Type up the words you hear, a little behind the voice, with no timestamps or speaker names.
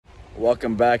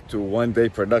Welcome back to One Day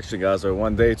Production, guys, or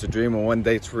One Day It's a Dream and One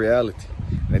Day It's Reality.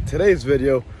 And in today's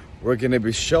video, we're going to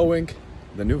be showing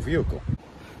the new vehicle.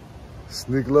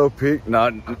 Sneak little peek,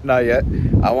 not yet.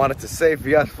 I wanted to say, if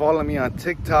you guys follow me on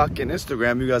TikTok and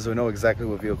Instagram, you guys will know exactly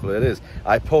what vehicle it is.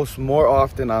 I post more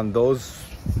often on those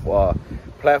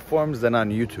platforms than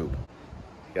on YouTube.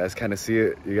 You guys kind of see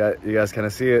it. You guys kind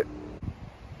of see it.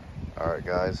 All right,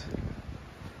 guys.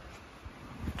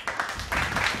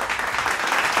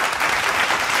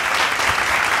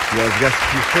 You guys guessed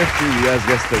Q50, you guys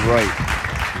guessed it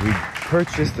right. We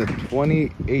purchased the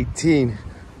 2018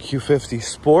 Q50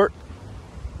 Sport.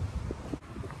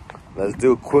 Let's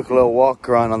do a quick little walk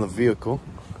around on the vehicle.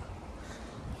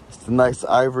 It's the nice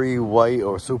ivory white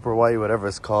or super white, whatever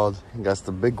it's called. It got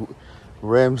the big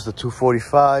rims, the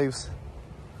 245s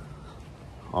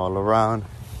all around.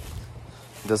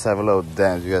 It does have a little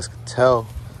dent, you guys can tell.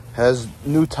 Has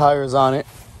new tires on it.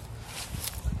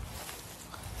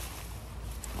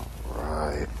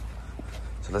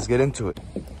 So let's get into it.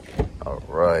 All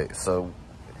right, so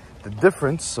the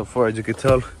difference so far, as you can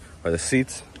tell, are the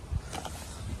seats.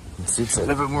 The seats are a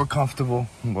little bit more comfortable,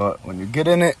 but when you get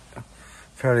in it,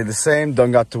 fairly the same.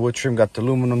 Done got the wood trim, got the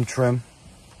aluminum trim.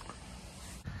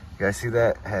 You guys see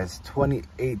that? It has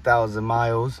 28,000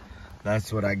 miles.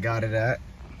 That's what I got it at.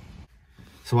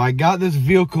 So I got this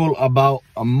vehicle about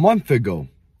a month ago,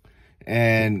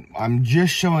 and I'm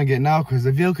just showing it now because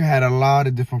the vehicle had a lot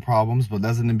of different problems, but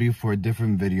that's gonna be for a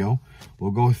different video.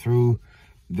 We'll go through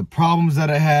the problems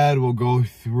that it had. We'll go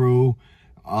through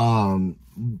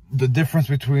the difference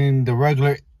between the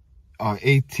regular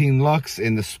 18 Lux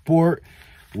and the Sport.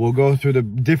 We'll go through the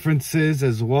differences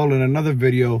as well in another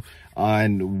video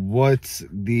on what's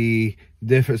the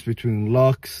difference between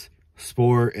Lux,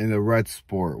 Sport, and the Red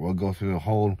Sport. We'll go through the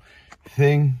whole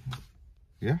thing.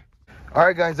 Yeah. All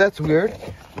right, guys, that's weird.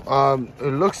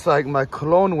 It looks like my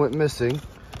cologne went missing.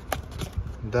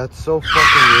 That's so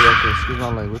fucking weird. Okay, excuse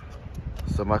my language.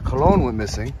 So my cologne went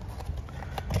missing.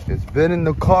 It's been in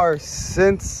the car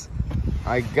since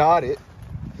I got it,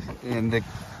 and the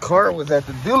car was at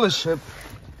the dealership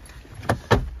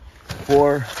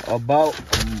for about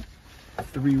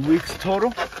 3 weeks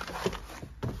total.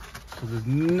 So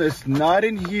it's not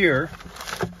in here.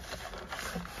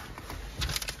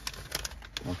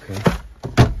 Okay.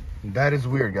 That is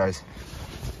weird, guys.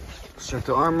 Check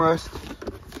the armrest.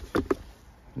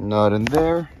 Not in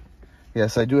there.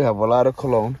 Yes, I do have a lot of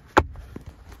cologne.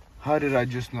 How did I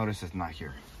just notice it's not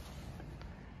here?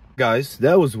 Guys,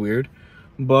 that was weird.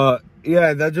 But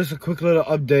yeah, that's just a quick little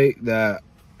update that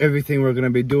everything we're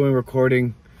gonna be doing,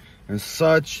 recording and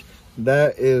such.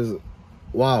 That is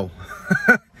wow.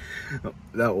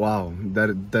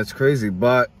 That's crazy.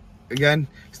 But again,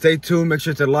 stay tuned. Make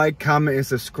sure to like, comment, and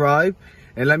subscribe.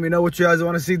 And let me know what you guys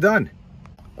want to see done.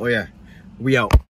 Oh yeah, we out.